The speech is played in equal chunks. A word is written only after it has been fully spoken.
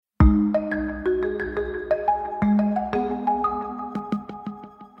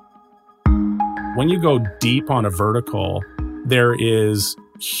When you go deep on a vertical, there is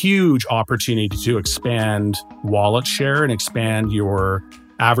huge opportunity to expand wallet share and expand your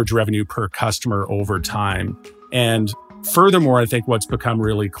average revenue per customer over time. And furthermore, I think what's become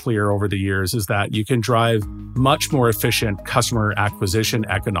really clear over the years is that you can drive much more efficient customer acquisition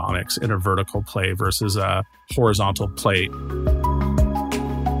economics in a vertical play versus a horizontal play.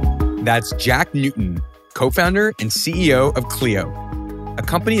 That's Jack Newton, co-founder and CEO of Clio, a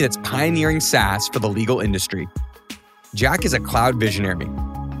company that's pioneering SaaS for the legal industry. Jack is a cloud visionary.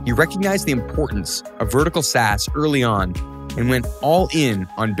 He recognized the importance of vertical SaaS early on and went all in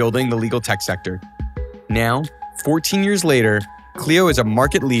on building the legal tech sector. Now, 14 years later, Clio is a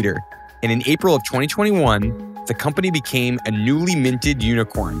market leader, and in April of 2021, the company became a newly minted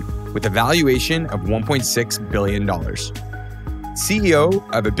unicorn with a valuation of $1.6 billion.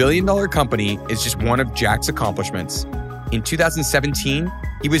 CEO of a billion-dollar company is just one of Jack's accomplishments. In 2017,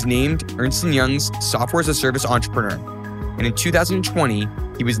 he was named Ernst & Young's Software as a Service Entrepreneur, and in 2020,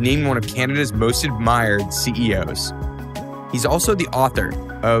 he was named one of Canada's most admired CEOs. He's also the author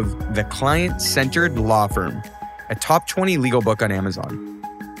of The Client-Centered Law Firm, a top 20 legal book on Amazon.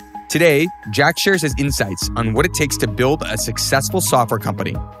 Today, Jack shares his insights on what it takes to build a successful software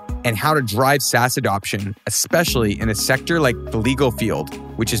company and how to drive SaaS adoption, especially in a sector like the legal field,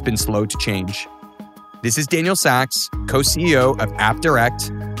 which has been slow to change. This is Daniel Sachs, co-CEO of AppDirect,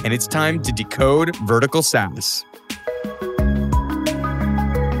 and it's time to decode vertical SaaS.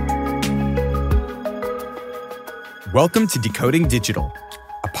 Welcome to Decoding Digital,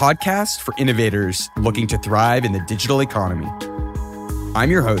 a podcast for innovators looking to thrive in the digital economy.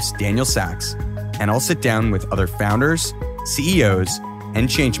 I'm your host, Daniel Sachs, and I'll sit down with other founders, CEOs, and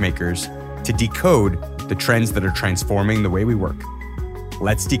changemakers to decode the trends that are transforming the way we work.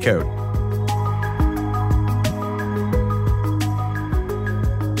 Let's decode.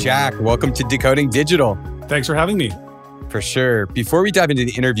 Jack, welcome to Decoding Digital. Thanks for having me. For sure. Before we dive into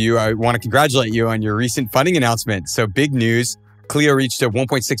the interview, I want to congratulate you on your recent funding announcement. So big news. Clio reached a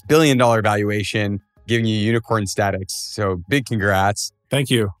 $1.6 billion valuation, giving you unicorn status. So big congrats.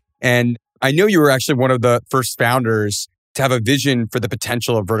 Thank you. And I know you were actually one of the first founders to have a vision for the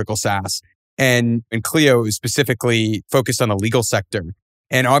potential of vertical SaaS. And Clio is specifically focused on the legal sector.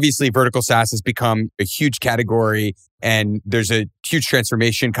 And obviously, vertical SaaS has become a huge category, and there's a huge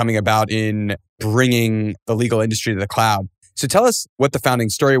transformation coming about in bringing the legal industry to the cloud. So tell us what the founding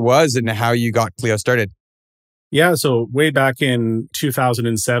story was and how you got Clio started. Yeah, so way back in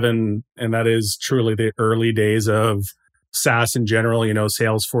 2007, and that is truly the early days of SaaS in general. You know,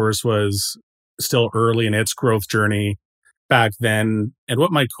 Salesforce was still early in its growth journey back then. And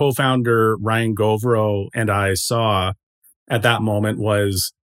what my co-founder, Ryan Govro, and I saw at that moment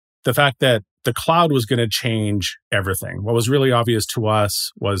was the fact that the cloud was going to change everything. What was really obvious to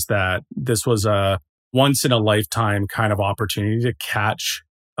us was that this was a once in a lifetime kind of opportunity to catch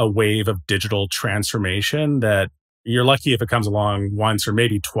a wave of digital transformation that you're lucky if it comes along once or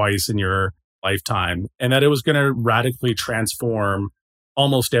maybe twice in your lifetime, and that it was going to radically transform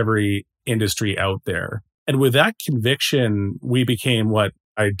almost every industry out there. And with that conviction, we became what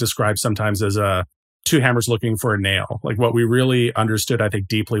I describe sometimes as two hammers looking for a nail. Like what we really understood, I think,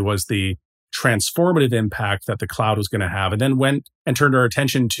 deeply was the transformative impact that the cloud was going to have, and then went and turned our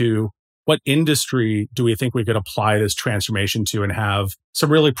attention to what industry do we think we could apply this transformation to and have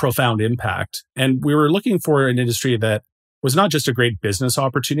some really profound impact. And we were looking for an industry that was not just a great business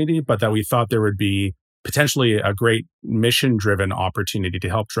opportunity, but that we thought there would be potentially a great mission-driven opportunity to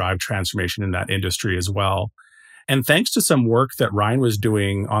help drive transformation in that industry as well. And thanks to some work that Ryan was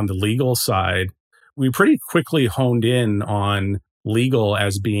doing on the legal side, we pretty quickly honed in on legal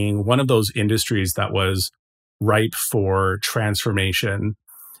as being one of those industries that was ripe for transformation,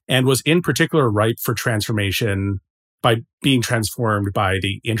 and was in particular ripe for transformation by being transformed by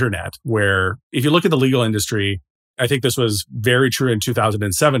the internet, where if you look at the legal industry, I think this was very true in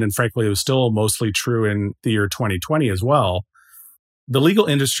 2007, and frankly, it was still mostly true in the year 2020 as well. The legal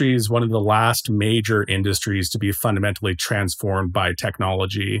industry is one of the last major industries to be fundamentally transformed by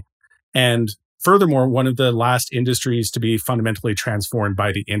technology. And furthermore, one of the last industries to be fundamentally transformed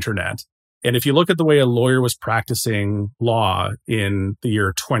by the internet. And if you look at the way a lawyer was practicing law in the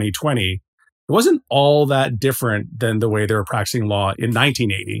year 2020, it wasn't all that different than the way they were practicing law in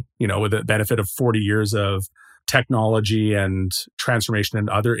 1980, with the benefit of 40 years of technology and transformation in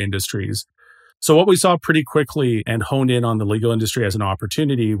other industries. So what we saw pretty quickly and honed in on the legal industry as an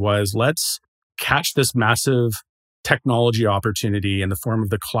opportunity was, let's catch this massive technology opportunity in the form of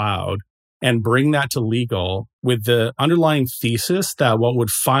the cloud and bring that to legal with the underlying thesis that what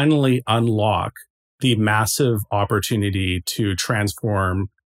would finally unlock the massive opportunity to transform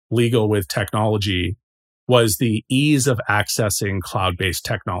legal with technology was the ease of accessing cloud-based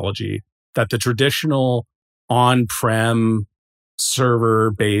technology, that the traditional on-prem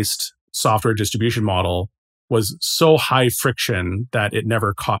server-based software distribution model was so high friction that it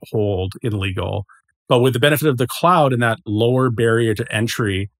never caught hold in legal. But with the benefit of the cloud and that lower barrier to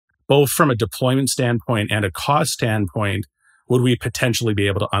entry, both from a deployment standpoint and a cost standpoint, would we potentially be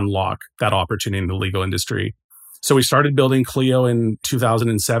able to unlock that opportunity in the legal industry? So we started building Clio in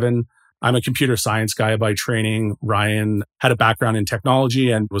 2007. I'm a computer science guy by training. Ryan had a background in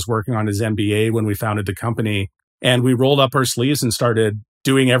technology and was working on his MBA when we founded the company. And we rolled up our sleeves and started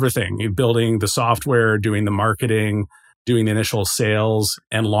doing everything, building the software, doing the marketing, doing the initial sales,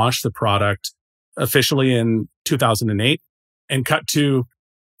 and launched the product officially in 2008. And cut to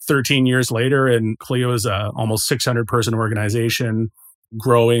 13 years later, and Clio is a almost 600 person organization,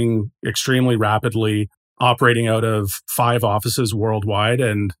 growing extremely rapidly, operating out of 5 offices worldwide.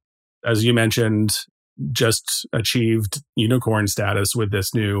 And as you mentioned, just achieved unicorn status with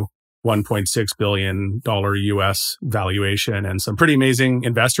this new $1.6 billion US valuation and some pretty amazing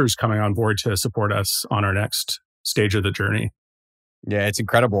investors coming on board to support us on our next stage of the journey. Yeah, it's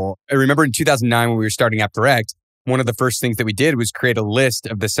incredible. I remember in 2009 when we were starting AppDirect, one of the first things that we did was create a list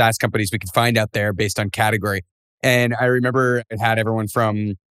of the SaaS companies we could find out there based on category. And I remember it had everyone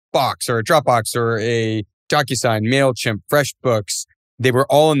from Box or a Dropbox or a DocuSign, MailChimp, FreshBooks. They were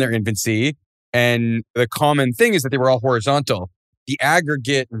all in their infancy. And the common thing is that they were all horizontal. The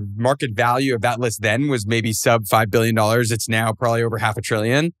aggregate market value of that list then was maybe sub $5 billion. It's now probably over $500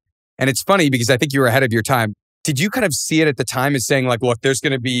 billion. And it's funny because I think you were ahead of your time. Did you kind of see it at the time as saying like, look, there's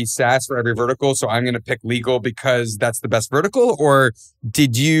going to be SaaS for every vertical, so I'm going to pick legal because that's the best vertical? Or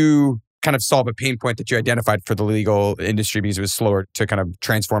did you kind of solve a pain point that you identified for the legal industry because it was slower to kind of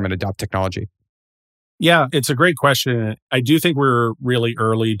transform and adopt technology? Yeah, it's a great question. I do think we're really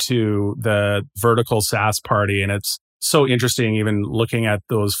early to the vertical SaaS party. And it's so interesting, even looking at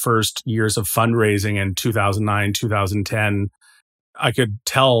those first years of fundraising in 2009, 2010, I could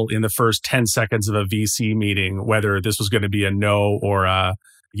tell in the first 10 seconds of a VC meeting whether this was going to be a no or a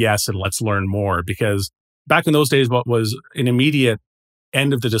yes, and let's learn more. Because back in those days, what was an immediate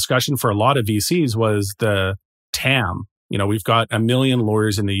end of the discussion for a lot of VCs was the TAM. You know, we've got 1 million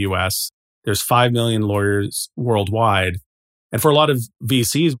lawyers in the US. There's 5 million lawyers worldwide. And for a lot of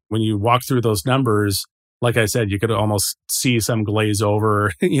VCs, when you walk through those numbers, like I said, you could almost see some glaze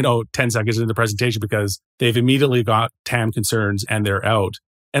over, 10 seconds into the presentation because they've immediately got TAM concerns and they're out.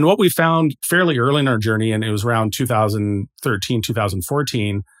 And what we found fairly early in our journey, and it was around 2013,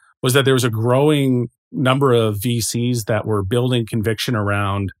 2014, was that there was a growing number of VCs that were building conviction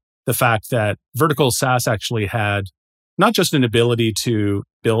around the fact that vertical SaaS actually had not just an ability to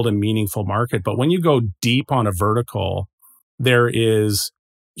build a meaningful market, but when you go deep on a vertical, there is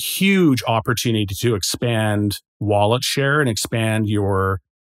huge opportunity to expand wallet share and expand your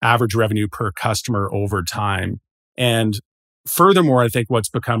average revenue per customer over time. And furthermore, I think what's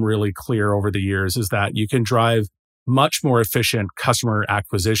become really clear over the years is that you can drive much more efficient customer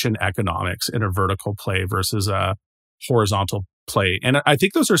acquisition economics in a vertical play versus a horizontal play. And I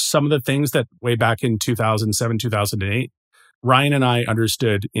think those are some of the things that way back in 2007, 2008, Ryan and I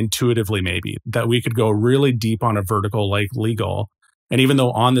understood intuitively maybe that we could go really deep on a vertical like legal. And even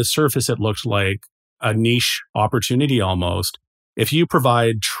though on the surface it looked like a niche opportunity almost, if you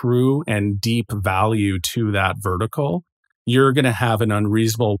provide true and deep value to that vertical, you're going to have an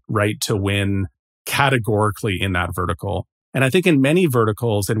unreasonable right to win categorically in that vertical. And I think in many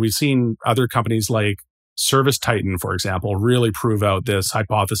verticals, and we've seen other companies like ServiceTitan, for example, really prove out this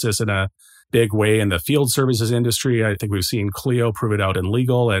hypothesis in a big way in the field services industry. I think we've seen Clio prove it out in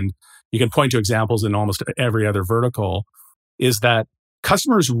legal, and you can point to examples in almost every other vertical, is that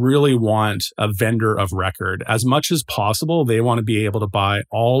customers really want a vendor of record. As much as possible, they want to be able to buy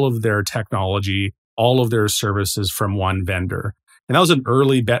all of their technology, all of their services from one vendor. And that was an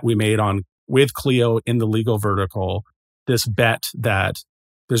early bet we made with Clio in the legal vertical, this bet that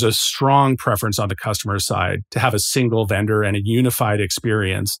there's a strong preference on the customer side to have a single vendor and a unified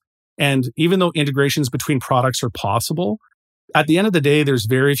experience. And even though integrations between products are possible, at the end of the day, there's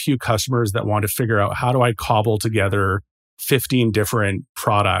very few customers that want to figure out how do I cobble together 15 different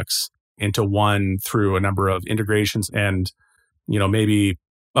products into one through a number of integrations and, maybe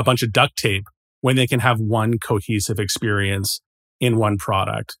a bunch of duct tape when they can have one cohesive experience in one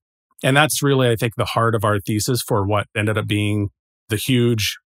product. And that's really, I think, the heart of our thesis for what ended up being the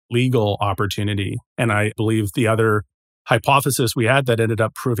huge legal opportunity. And I believe the other hypothesis we had that ended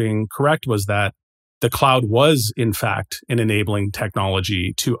up proving correct was that the cloud was, in fact, an enabling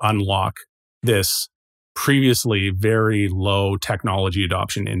technology to unlock this previously very low technology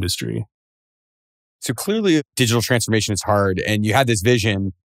adoption industry. So clearly digital transformation is hard and you had this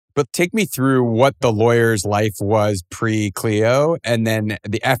vision, but take me through what the lawyer's life was pre-Clio and then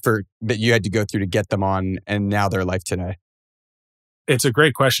the effort that you had to go through to get them on and now their life today. It's a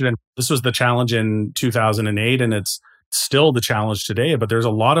great question. And this was the challenge in 2008 and it's still the challenge today, but there's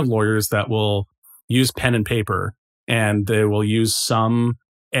a lot of lawyers that will use pen and paper and they will use some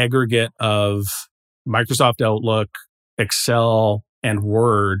aggregate of Microsoft Outlook, Excel, and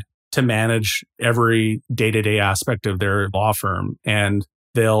Word to manage every day-to-day aspect of their law firm. And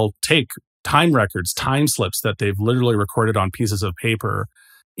they'll take time records, time slips that they've literally recorded on pieces of paper,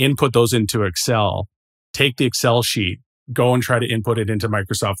 input those into Excel, take the Excel sheet, go and try to input it into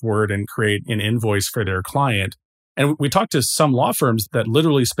Microsoft Word and create an invoice for their client. And we talked to some law firms that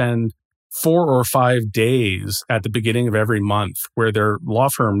literally spend 4 or 5 days at the beginning of every month where their law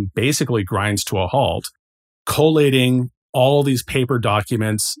firm basically grinds to a halt, collating all these paper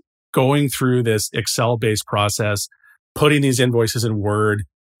documents, going through this Excel-based process, putting these invoices in Word,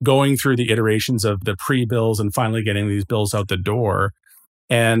 going through the iterations of the pre-bills and finally getting these bills out the door.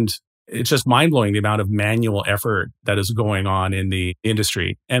 And it's just mind-blowing the amount of manual effort that is going on in the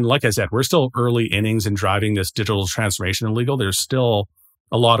industry. And like I said, we're still early innings in driving this digital transformation in legal. There's still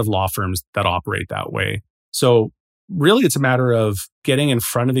a lot of law firms that operate that way. So really, it's a matter of getting in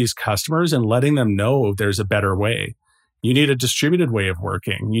front of these customers and letting them know there's a better way. You need a distributed way of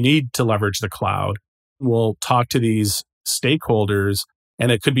working. You need to leverage the cloud. We'll talk to these stakeholders,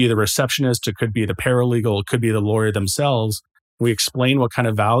 and it could be the receptionist, it could be the paralegal, it could be the lawyer themselves. We explain what kind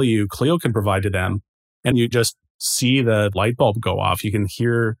of value Clio can provide to them, and you just see the light bulb go off. You can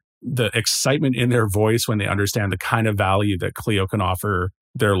hear the excitement in their voice when they understand the kind of value that Clio can offer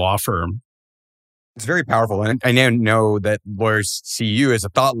their law firm. It's very powerful. And I now know that lawyers see you as a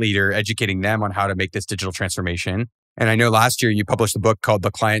thought leader, educating them on how to make this digital transformation. And I know last year you published a book called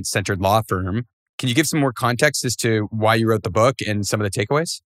The Client-Centered Law Firm. Can you give some more context as to why you wrote the book and some of the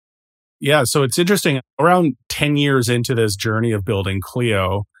takeaways? Yeah, so it's interesting. Around 10 years into this journey of building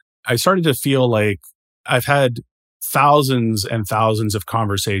Clio, I started to feel like I've had thousands and thousands of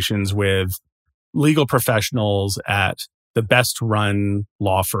conversations with legal professionals at the best run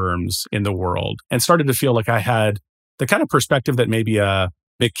law firms in the world and started to feel like I had the kind of perspective that maybe a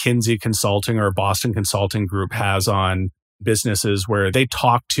McKinsey Consulting or a Boston Consulting Group has on businesses, where they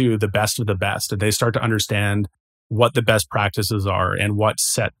talk to the best of the best and they start to understand what the best practices are and what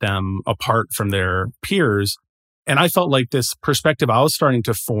set them apart from their peers. And I felt like this perspective I was starting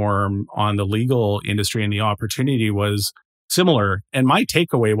to form on the legal industry and the opportunity was similar. And my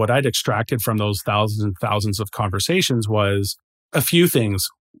takeaway, what I'd extracted from those thousands and thousands of conversations, was a few things.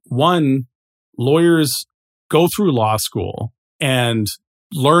 One, lawyers go through law school and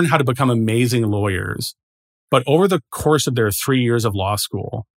learn how to become amazing lawyers. But over the course of their 3 years of law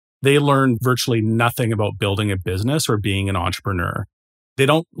school, they learn virtually nothing about building a business or being an entrepreneur. They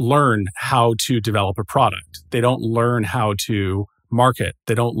don't learn how to develop a product. They don't learn how to market.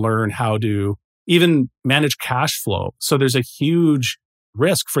 They don't learn how to even manage cash flow. So there's a huge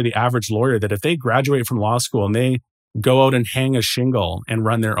risk for the average lawyer that if they graduate from law school and they go out and hang a shingle and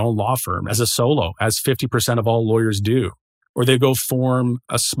run their own law firm as a solo, as 50% of all lawyers do, or they go form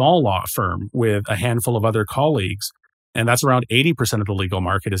a small law firm with a handful of other colleagues, and that's around 80% of the legal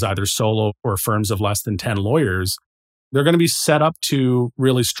market is either solo or firms of less than 10 lawyers, they're going to be set up to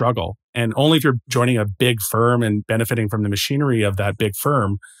really struggle. And only if you're joining a big firm and benefiting from the machinery of that big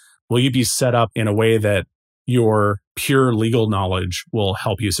firm will you be set up in a way that your pure legal knowledge will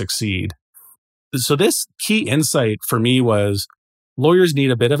help you succeed. So this key insight for me was lawyers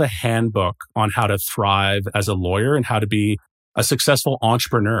need a bit of a handbook on how to thrive as a lawyer and how to be a successful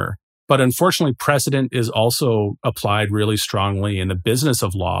entrepreneur. But unfortunately, precedent is also applied really strongly in the business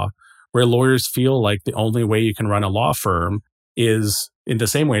of law, where lawyers feel like the only way you can run a law firm is in the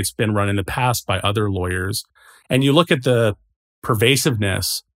same way it's been run in the past by other lawyers. And you look at the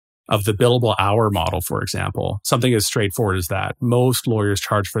pervasiveness of the billable hour model, for example, something as straightforward as that. Most lawyers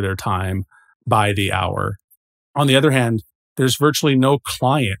charge for their time by the hour. On the other hand, there's virtually no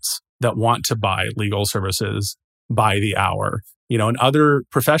clients that want to buy legal services by the hour. And other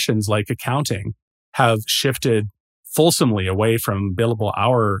professions like accounting have shifted fulsomely away from billable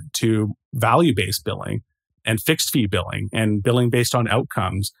hour to value-based billing and fixed fee billing and billing based on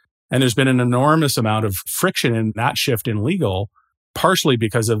outcomes. And there's been an enormous amount of friction in that shift in legal, partially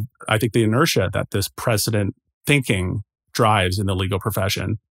because of, I think, the inertia that this precedent thinking drives in the legal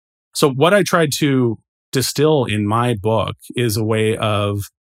profession. So what I tried to distill in my book is a way of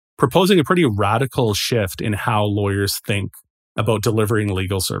proposing a pretty radical shift in how lawyers think about delivering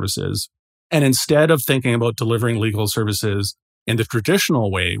legal services. And instead of thinking about delivering legal services in the traditional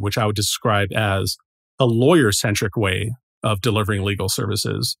way, which I would describe as a lawyer-centric way of delivering legal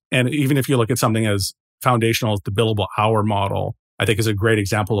services, and even if you look at something as foundational as the billable hour model, I think is a great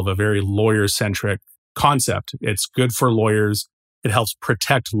example of a very lawyer-centric concept. It's good for lawyers. It helps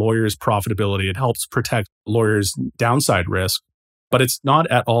protect lawyers' profitability. It helps protect lawyers' downside risk, but it's not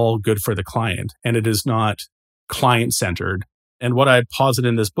at all good for the client, and it is not client-centered. And what I posit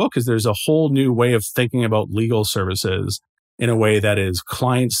in this book is there's a whole new way of thinking about legal services in a way that is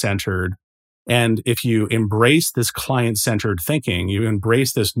client-centered. And if you embrace this client-centered thinking, you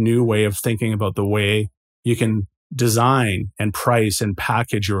embrace this new way of thinking about the way you can design and price and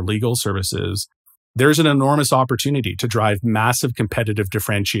package your legal services, there's an enormous opportunity to drive massive competitive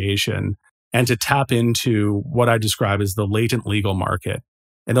differentiation and to tap into what I describe as the latent legal market.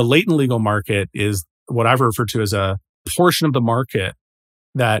 And the latent legal market is what I've referred to as a portion of the market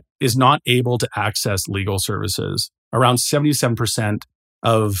that is not able to access legal services. Around 77%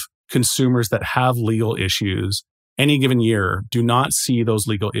 of consumers that have legal issues any given year do not see those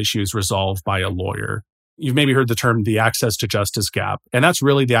legal issues resolved by a lawyer. You've maybe heard the term the access to justice gap. And that's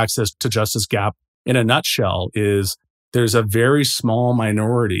really the access to justice gap in a nutshell is there's a very small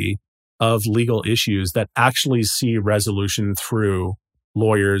minority of legal issues that actually see resolution through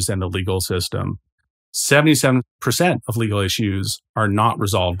lawyers and the legal system. 77% of legal issues are not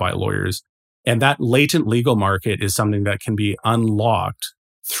resolved by lawyers. And that latent legal market is something that can be unlocked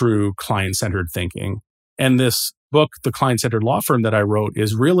through client-centered thinking. And this book, The Client-Centered Law Firm that I wrote,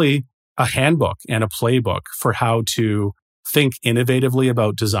 is really a handbook and a playbook for how to think innovatively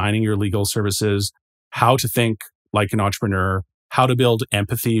about designing your legal services, how to think like an entrepreneur, how to build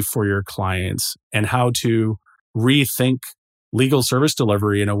empathy for your clients, and how to rethink legal service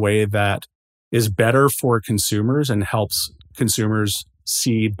delivery in a way that is better for consumers and helps consumers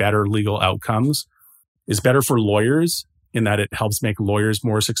see better legal outcomes, is better for lawyers in that it helps make lawyers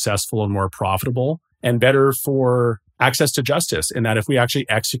more successful and more profitable, and better for access to justice in that if we actually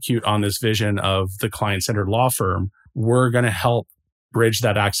execute on this vision of the client-centered law firm, we're going to help bridge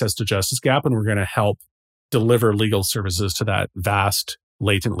that access to justice gap, and we're going to help deliver legal services to that vast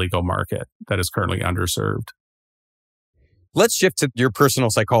latent legal market that is currently underserved. Let's shift to your personal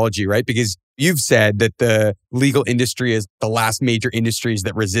psychology, right? Because you've said that the legal industry is the last major industries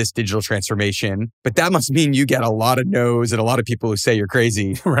that resist digital transformation, but that must mean you get a lot of no's and a lot of people who say you're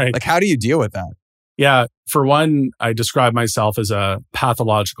crazy. Right. Like, how do you deal with that? Yeah. For one, I describe myself as a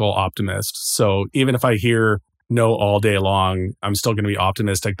pathological optimist. So even if I hear no all day long, I'm still going to be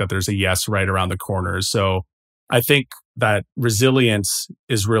optimistic that there's a yes right around the corner. So I think that resilience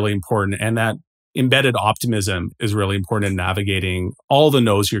is really important, and that embedded optimism is really important in navigating all the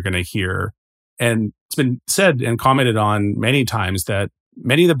no's you're going to hear. And it's been said and commented on many times that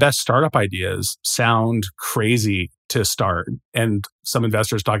many of the best startup ideas sound crazy to start. And some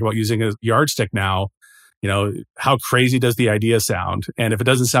investors talk about using a yardstick now. You know, how crazy does the idea sound? And if it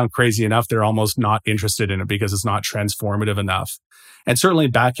doesn't sound crazy enough, they're almost not interested in it because it's not transformative enough. And certainly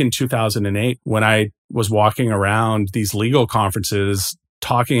back in 2008, when I was walking around these legal conferences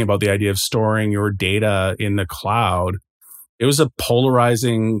talking about the idea of storing your data in the cloud, it was a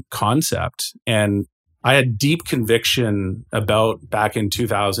polarizing concept. And I had deep conviction about back in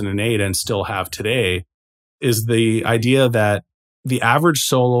 2008 and still have today is the idea that the average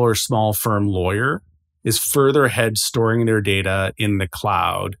solo or small firm lawyer is further ahead storing their data in the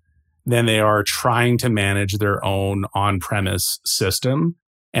cloud than they are trying to manage their own on-premise system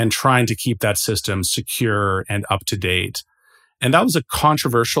and trying to keep that system secure and up to date. And that was a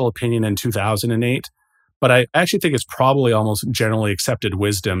controversial opinion in 2008, but I actually think it's probably almost generally accepted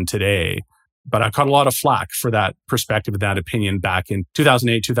wisdom today. But I caught a lot of flack for that perspective and that opinion back in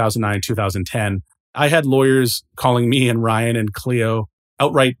 2008, 2009, 2010. I had lawyers calling me and Ryan and Cleo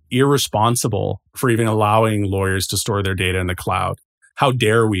outright irresponsible for even allowing lawyers to store their data in the cloud. How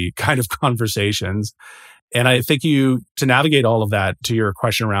dare we kind of conversations. And I think to navigate all of that, to your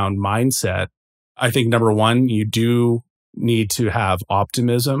question around mindset, I think number one, you do need to have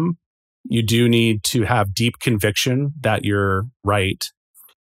optimism. You do need to have deep conviction that you're right.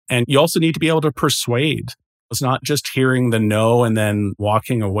 And you also need to be able to persuade. It's not just hearing the no and then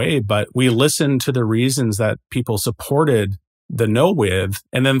walking away, but we listened to the reasons that people supported the no with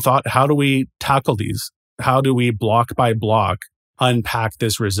and then thought, how do we tackle these? How do we block by block unpack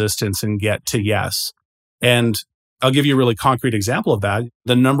this resistance and get to yes? And I'll give you a really concrete example of that.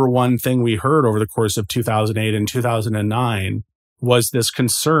 The number one thing we heard over the course of 2008 and 2009 was this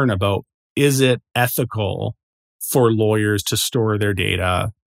concern about, is it ethical for lawyers to store their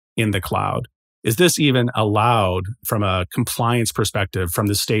data in the cloud? is this even allowed from a compliance perspective from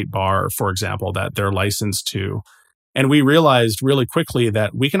the state bar, for example, that they're licensed to? And we realized really quickly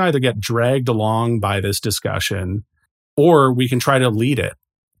that we can either get dragged along by this discussion or we can try to lead it.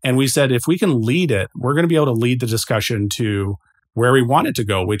 And we said, if we can lead it, we're going to be able to lead the discussion to where we want it to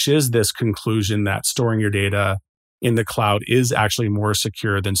go, which is this conclusion that storing your data in the cloud is actually more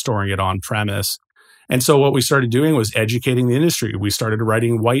secure than storing it on premise. And so what we started doing was educating the industry. We started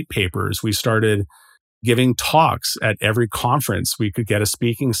writing white papers. We started giving talks at every conference we could get a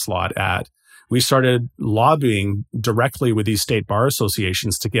speaking slot at. We started lobbying directly with these state bar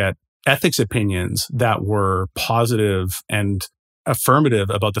associations to get ethics opinions that were positive and affirmative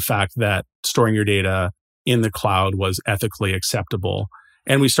about the fact that storing your data in the cloud was ethically acceptable.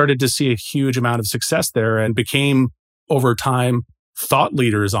 And we started to see a huge amount of success there and became, over time, thought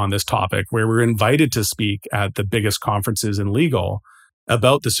leaders on this topic, where we were invited to speak at the biggest conferences in legal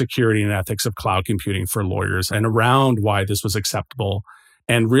about the security and ethics of cloud computing for lawyers and around why this was acceptable.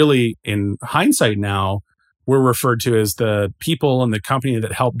 And really, in hindsight now, we're referred to as the people and the company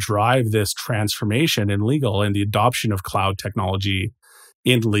that helped drive this transformation in legal and the adoption of cloud technology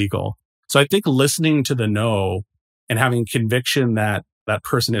in legal. So I think listening to the no and having conviction that that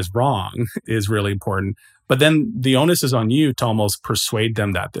person is wrong is really important. But then the onus is on you to almost persuade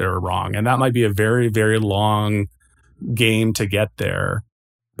them that they're wrong. And that might be a very, very long game to get there.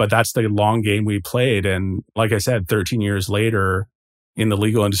 But that's the long game we played. And like I said, 13 years later, in the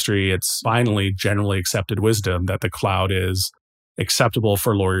legal industry, it's finally generally accepted wisdom that the cloud is acceptable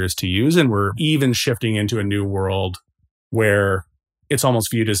for lawyers to use. And we're even shifting into a new world where it's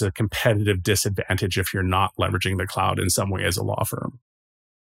almost viewed as a competitive disadvantage if you're not leveraging the cloud in some way as a law firm.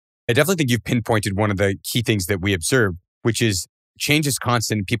 I definitely think you've pinpointed one of the key things that we observe, which is change is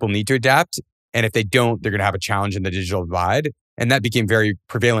constant. People need to adapt. And if they don't, they're going to have a challenge in the digital divide. And that became very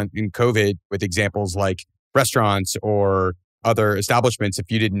prevalent in COVID with examples like restaurants or other establishments.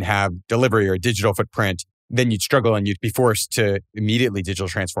 If you didn't have delivery or digital footprint, then you'd struggle and you'd be forced to immediately digital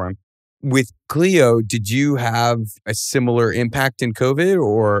transform. With Clio, did you have a similar impact in COVID,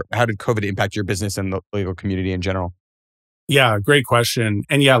 or how did COVID impact your business and the legal community in general? Yeah, great question.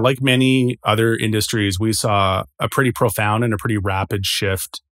 And yeah, like many other industries, we saw a pretty profound and a pretty rapid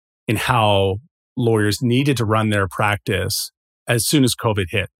shift in how lawyers needed to run their practice as soon as COVID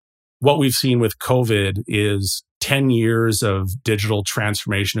hit. What we've seen with COVID is 10 years of digital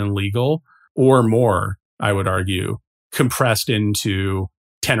transformation in legal, or more, I would argue, compressed into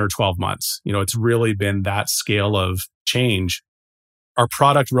 10 or 12 months. You know, it's really been that scale of change. Our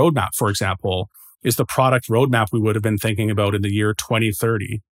product roadmap, for example, is the product roadmap we would have been thinking about in the year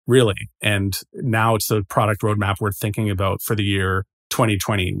 2030, really. And now it's the product roadmap we're thinking about for the year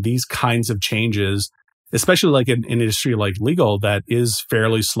 2020. These kinds of changes, especially like in an industry like legal that is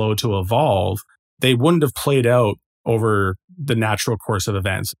fairly slow to evolve, they wouldn't have played out over the natural course of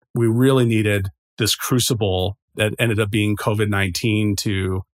events. We really needed this crucible that ended up being COVID-19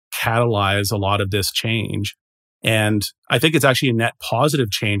 to catalyze a lot of this change. And I think it's actually a net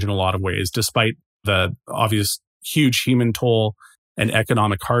positive change in a lot of ways, despite the obvious huge human toll and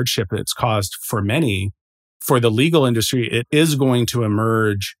economic hardship it's caused for many. For the legal industry, it is going to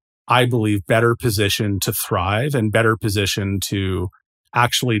emerge, I believe, better positioned to thrive and better positioned to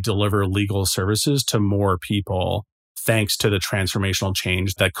actually deliver legal services to more people, thanks to the transformational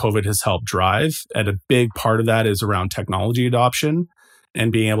change that COVID has helped drive. And a big part of that is around technology adoption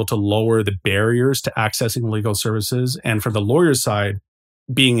and being able to lower the barriers to accessing legal services. And from the lawyer's side,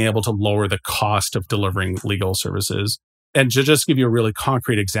 being able to lower the cost of delivering legal services. And to just give you a really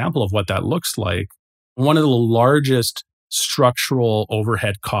concrete example of what that looks like, one of the largest structural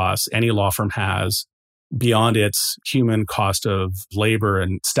overhead costs any law firm has beyond its human cost of labor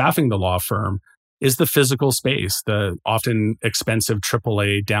and staffing the law firm is the physical space, the often expensive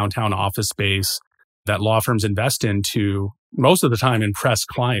AAA downtown office space that law firms invest in to most of the time impress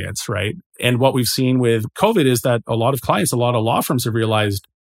clients, right? And what we've seen with COVID is that a lot of clients, a lot of law firms have realized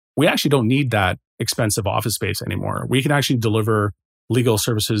we actually don't need that expensive office space anymore. We can actually deliver legal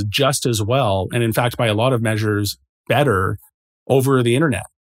services just as well. And in fact, by a lot of measures, better over the internet,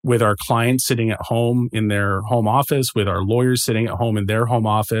 with our clients sitting at home in their home office, with our lawyers sitting at home in their home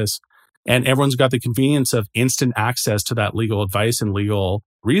office. And everyone's got the convenience of instant access to that legal advice and legal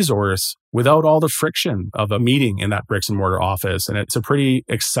resource without all the friction of a meeting in that bricks and mortar office. And it's a pretty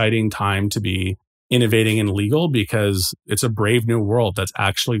exciting time to be innovating in legal because it's a brave new world that's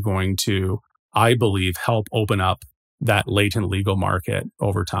actually going to, I believe, help open up that latent legal market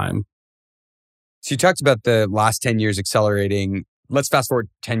over time. So you talked about the last 10 years accelerating. Let's fast forward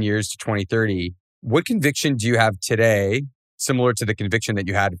 10 years to 2030. What conviction do you have today, similar to the conviction that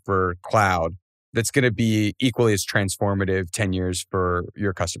you had for cloud, that's going to be equally as transformative 10 years for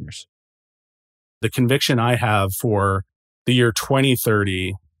your customers? The conviction I have for the year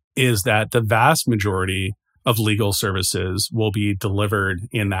 2030 is that the vast majority of legal services will be delivered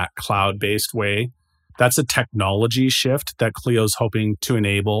in that cloud-based way. That's a technology shift that Clio's hoping to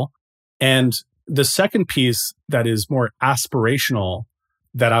enable. And the second piece that is more aspirational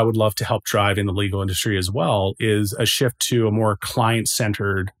that I would love to help drive in the legal industry as well is a shift to a more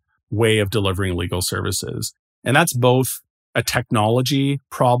client-centered way of delivering legal services. And that's both a technology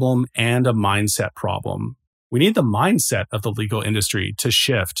problem and a mindset problem. We need the mindset of the legal industry to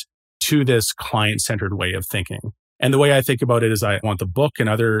shift to this client-centered way of thinking. And the way I think about it is I want the book and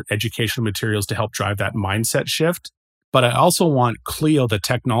other educational materials to help drive that mindset shift. But I also want Clio, the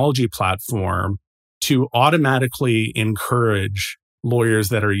technology platform, to automatically encourage lawyers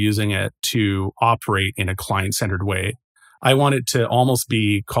that are using it to operate in a client-centered way. I want it to almost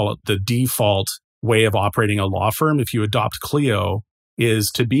be, call it the default way of operating a law firm. If you adopt Clio,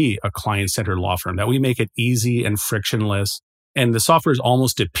 is to be a client-centered law firm, that we make it easy and frictionless. And the software is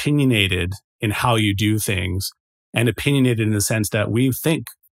almost opinionated in how you do things, and opinionated in the sense that we think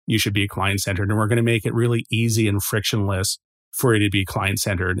you should be client-centered, and we're going to make it really easy and frictionless for you to be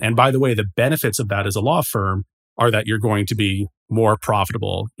client-centered. And by the way, the benefits of that as a law firm are that you're going to be more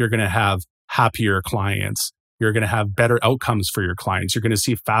profitable. You're going to have happier clients. You're going to have better outcomes for your clients. You're going to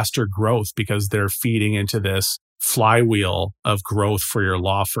see faster growth because they're feeding into this flywheel of growth for your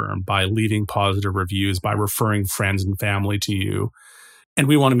law firm by leaving positive reviews, by referring friends and family to you. And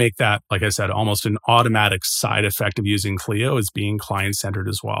we want to make that, like I said, almost an automatic side effect of using Clio is being client-centered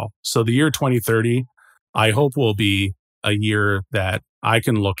as well. So the year 2030, I hope will be a year that I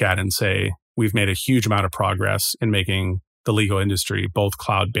can look at and say, we've made a huge amount of progress in making the legal industry both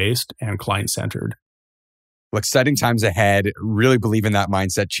cloud-based and client-centered. Well, exciting times ahead. Really believe in that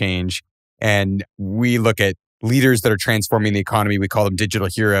mindset change. And we look at leaders that are transforming the economy. We call them digital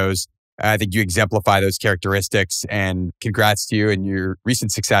heroes. I think you exemplify those characteristics, and congrats to you and your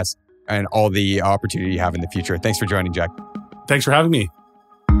recent success and all the opportunity you have in the future. Thanks for joining, Jack. Thanks for having me.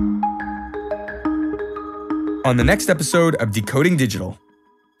 On the next episode of Decoding Digital.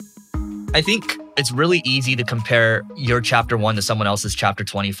 I think it's really easy to compare your chapter 1 to someone else's chapter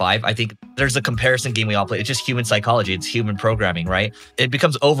 25. I think there's a comparison game we all play. It's just human psychology. It's human programming, right? It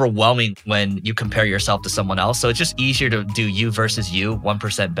becomes overwhelming when you compare yourself to someone else. So it's just easier to do you versus you,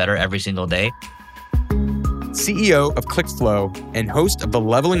 1% better every single day. CEO of ClickFlow and host of the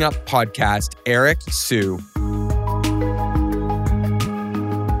Leveling Up podcast, Eric Siu.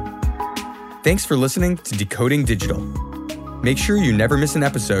 Thanks for listening to Decoding Digital. Make sure you never miss an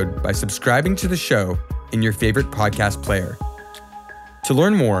episode by subscribing to the show in your favorite podcast player. To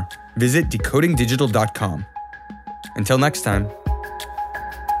learn more, visit decodingdigital.com. Until next time.